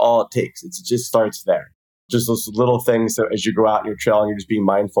think that's all it takes. It just starts there. Just those little things that as you go out on your trail and you're just being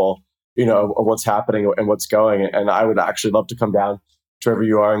mindful, of what's happening and what's going. And I would actually love to come down to wherever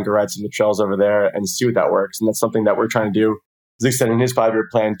you are and go ride some of the trails over there and see what that works. And that's something that we're trying to do. Zig said in his 5-year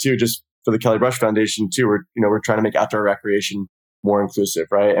plan too, just for the Kelly Brush Foundation too, we're trying to make outdoor recreation more inclusive,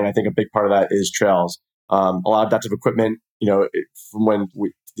 right? And I think a big part of that is trails. A lot of adaptive equipment, from when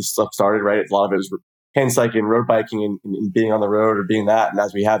this stuff started, right? A lot of it was hence like in road biking and being on the road or being that. And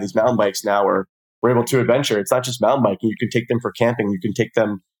as we have these mountain bikes now, we're able to adventure. It's not just mountain biking. You can take them for camping. You can take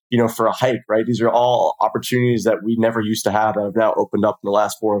them, for a hike, right? These are all opportunities that we never used to have that have now opened up in the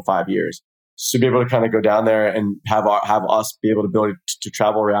last 4 or 5 years. So be able to kind of go down there and have us be able to ability to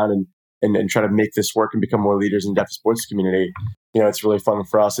travel around and try to make this work and become more leaders in the adaptive sports community. It's really fun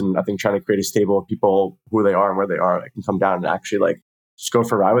for us. And I think trying to create a stable of people, who they are and where they are, that can come down and actually like just go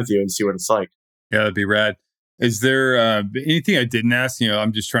for a ride with you and see what it's like. Yeah, that'd be rad. Is there anything I didn't ask?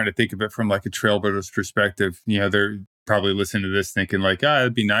 I'm just trying to think of it from like a trailblader's perspective. They're probably listening to this thinking like,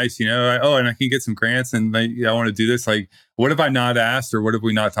 it'd be nice, and I can get some grants and I want to do this. Like, what have I not asked or what have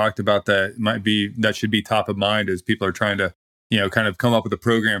we not talked about that should be top of mind as people are trying to, kind of come up with a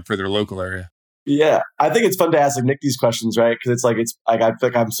program for their local area? Yeah, I think it's fun to ask like Nick these questions, right? Because it's like I feel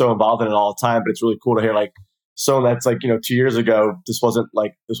like I'm so involved in it all the time, but it's really cool to hear like someone that's like 2 years ago this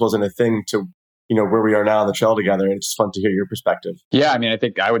wasn't a thing to where we are now on the trail together. And it's just fun to hear your perspective. Yeah, I mean, I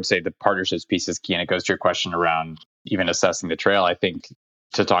think I would say the partnerships piece is key, and it goes to your question around even assessing the trail. I think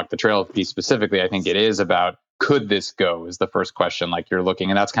to talk the trail piece specifically, I think it is about could this go is the first question. Like you're looking,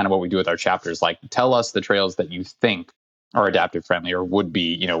 and that's kind of what we do with our chapters. Like tell us the trails that you think are adaptive friendly or would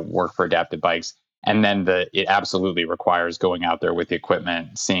be, work for adaptive bikes. And then it absolutely requires going out there with the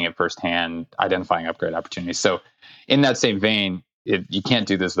equipment, seeing it firsthand, identifying upgrade opportunities. So in that same vein, you can't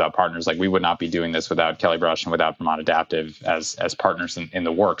do this without partners. Like we would not be doing this without Kelly Brush and without Vermont Adaptive as partners in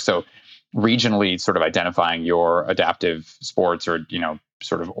the work. So regionally sort of identifying your adaptive sports or,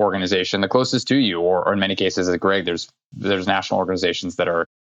 sort of organization the closest to you, or in many cases, as Greg, there's national organizations that are,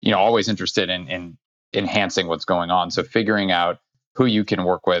 always interested in enhancing what's going on. So figuring out who you can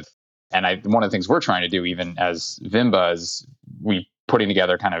work with. And one of the things we're trying to do, even as Vimba, is we putting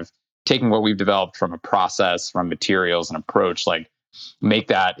together kind of taking what we've developed from a process, from materials and approach, like make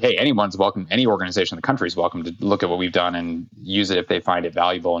that, hey, anyone's welcome, any organization in the country is welcome to look at what we've done and use it if they find it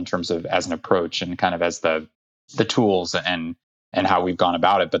valuable in terms of as an approach and kind of as the tools and how we've gone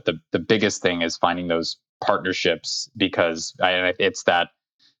about it. But the biggest thing is finding those partnerships, because it's that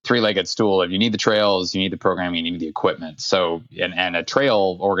three-legged stool. If you need the trails, you need the programming, you need the equipment. So, and a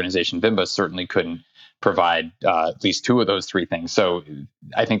trail organization, Vimba, certainly couldn't provide at least two of those three things. So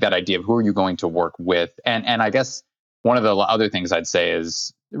I think that idea of who are you going to work with, and I guess one of the other things I'd say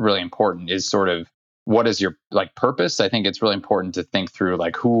is really important is sort of what is your like purpose. I think it's really important to think through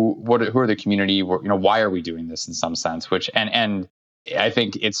like who are the community, why are we doing this in some sense, which and I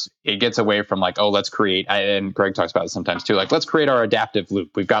think it gets away from like, oh, let's create, and Greg talks about it sometimes too, like let's create our adaptive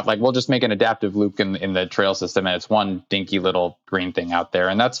loop. We've got like, we'll just make an adaptive loop in the trail system, and it's one dinky little green thing out there.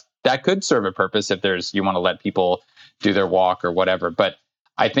 And that could serve a purpose if you want to let people do their walk or whatever. But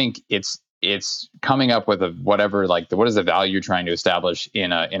I think it's coming up with what is the value you're trying to establish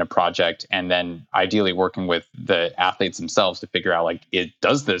in a project, and then ideally working with the athletes themselves to figure out like,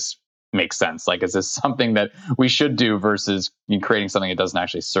 does this make sense? Like, is this something that we should do versus creating something that doesn't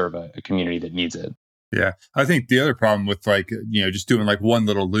actually serve a community that needs it? Yeah. I think the other problem with like, just doing like one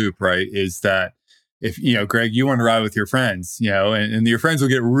little loop, right, is that if, Greg, you want to ride with your friends, and your friends will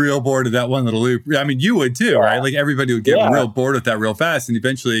get real bored of that one little loop. I mean, you would too, right? Like everybody would get real bored with that real fast. And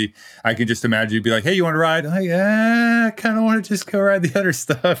eventually I can just imagine you'd be like, hey, you want to ride? Like, I kind of want to just go ride the other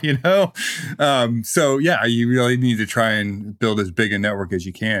stuff, So yeah, you really need to try and build as big a network as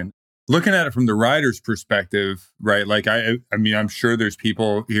you can. Looking at it from the rider's perspective, right? Like, I mean, I'm sure there's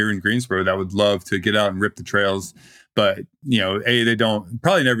people here in Greensboro that would love to get out and rip the trails, but, they don't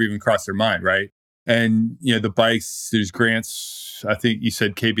probably never even cross their mind, right? And, the bikes, there's grants. I think you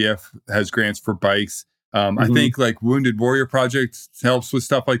said KBF has grants for bikes. I think like Wounded Warrior Project helps with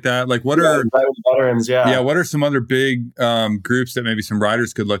stuff like that. Like what are veterans? Yeah. What are some other big groups that maybe some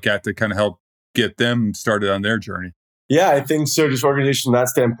riders could look at to kind of help get them started on their journey? Yeah, I think so. Just organization from that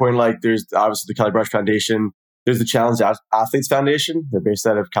standpoint, like there's obviously the Kelly Brush Foundation. There's the Challenge Athletes Foundation. They're based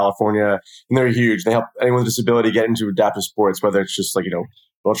out of California, and they're huge. They help anyone with disability get into adaptive sports, whether it's just like,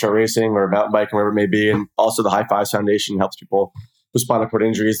 ultra racing or mountain biking, wherever it may be. And also the High Fives Foundation helps people with spinal cord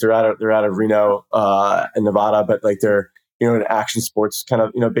injuries. They're out of Reno in Nevada, but like they're, an action sports kind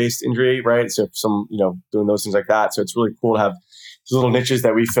of, based injury, right? So if some, doing those things like that. So it's really cool to have these little niches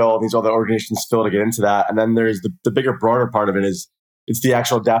that we fill, these other organizations fill to get into that. And then there's the bigger, broader part of it is it's the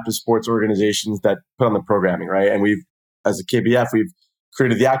actual adaptive sports organizations that put on the programming, right? And we've, as a KBF, we've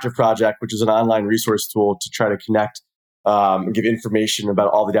created the Active Project, which is an online resource tool to try to connect and give information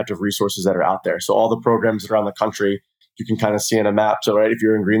about all the adaptive resources that are out there. So all the programs that are around the country, you can kind of see on a map. So, right, if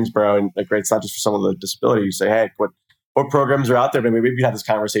you're in Greensboro, and like, right, it's not just for someone with a disability, you say, hey, what programs are out there. Maybe we have this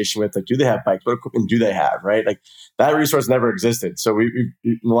conversation with, like, do they have bikes? What equipment do they have? Right? Like, that resource never existed. So we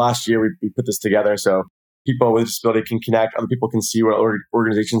in the last year, we put this together so people with disability can connect. Other people can see what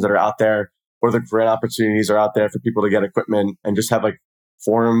organizations that are out there, what the grant opportunities are out there for people to get equipment, and just have like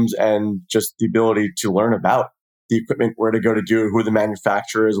forums and just the ability to learn about the equipment, where to go to do it, who the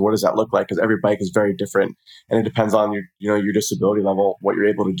manufacturer is, what does that look like? Because every bike is very different, and it depends on your disability level, what you're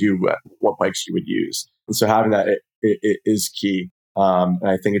able to do, what bikes you would use. And so having that it is key. And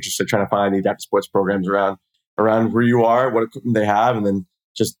I think it's just trying to find the adaptive sports programs around where you are, what equipment they have, and then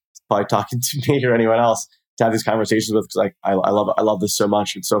just probably talking to me or anyone else to have these conversations with, because I love this so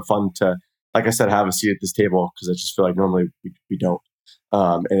much. It's so fun to, like I said, have a seat at this table, because I just feel like normally we don't.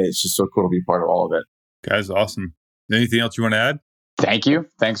 And it's just so cool to be part of all of it. Guys, awesome. Anything else you want to add? Thank you.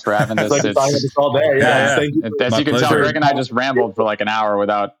 Thanks for having this. It's like talking this all day. Yeah. Thank you. As you can tell, Greg and I just rambled for like an hour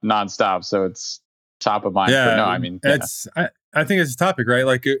without nonstop. So it's top of mind. Yeah, but no, I mean, I think it's a topic, right?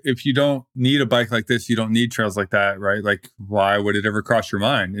 Like, if you don't need a bike like this, you don't need trails like that, right? Like, why would it ever cross your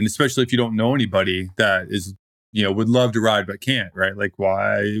mind? And especially if you don't know anybody that is, would love to ride but can't, right? Like,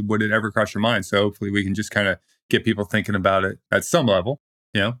 why would it ever cross your mind? So hopefully we can just kind of get people thinking about it at some level.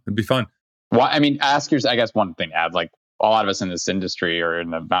 It'd be fun. Well, I mean, I guess one thing to add, like, a lot of us in this industry or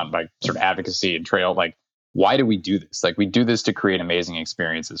in the mountain bike sort of advocacy and trail, like, why do we do this? Like, we do this to create amazing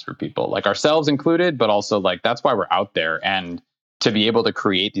experiences for people, like ourselves included, but also like, that's why we're out there. And to be able to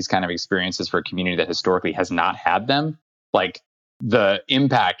create these kind of experiences for a community that historically has not had them, like, the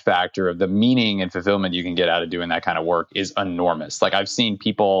impact factor of the meaning and fulfillment you can get out of doing that kind of work is enormous. Like, I've seen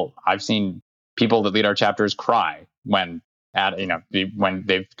people that lead our chapters cry when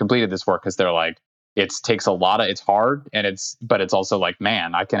they've completed this work, because they're like, it's hard, but it's also like,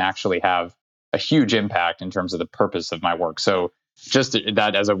 man, I can actually have a huge impact in terms of the purpose of my work. So just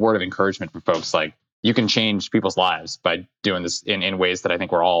that as a word of encouragement for folks, like, you can change people's lives by doing this in ways that I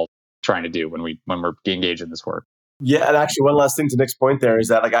think we're all trying to do when we're engaged in this work. Yeah, and actually, one last thing to Nick's point there is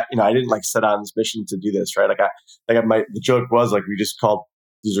that, like, I didn't like set on this mission to do this, right? The joke was, like, we just called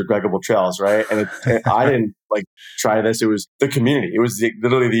these are Greggable trails, right? And I didn't like try this. It was the community. It was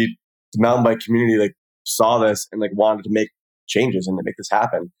literally the mountain bike community, like, saw this and like wanted to make changes and to make this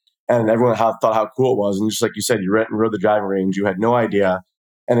happen. And everyone thought how cool it was. And just like you said, you went and rode the driving range. You had no idea,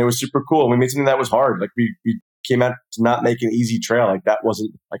 and it was super cool. We made something that was hard. Like, we came out to not make an easy trail. Like, that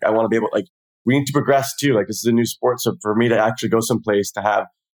wasn't like, I want to be able, like, we need to progress too. Like, this is a new sport. So for me to actually go someplace to have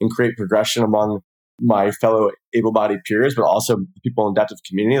and create progression among my fellow able-bodied peers, but also the people in the adaptive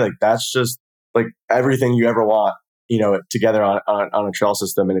community, like, that's just like everything you ever want, together on a trail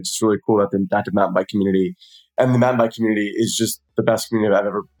system. And it's just really cool that the adaptive mountain bike community and the mountain bike community is just the best community I've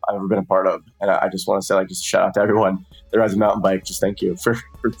ever been a part of. And I just want to say, like, just a shout out to everyone that rides a mountain bike. Just thank you for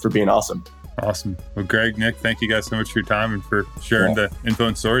being awesome. Awesome. Well, Greg, Nick, thank you guys so much for your time and for sharing the info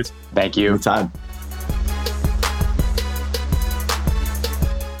and stories. Thank you. Anytime.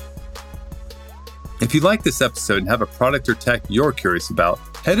 If you like this episode and have a product or tech you're curious about,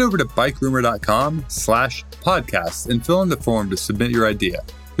 head over to bikerumor.com/podcast and fill in the form to submit your idea.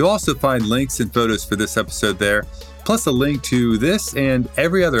 You'll also find links and photos for this episode there, plus a link to this and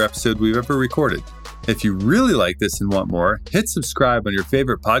every other episode we've ever recorded. If you really like this and want more, hit subscribe on your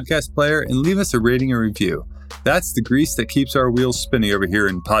favorite podcast player and leave us a rating and review. That's the grease that keeps our wheels spinning over here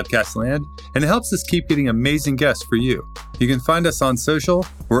in podcast land, and it helps us keep getting amazing guests for you. You can find us on social.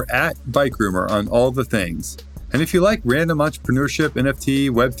 We're at Bike Rumor on all the things. And if you like random entrepreneurship, NFT,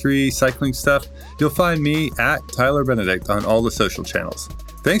 Web3, cycling stuff, you'll find me at Tyler Benedict on all the social channels.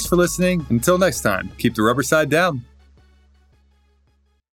 Thanks for listening. Until next time, keep the rubber side down.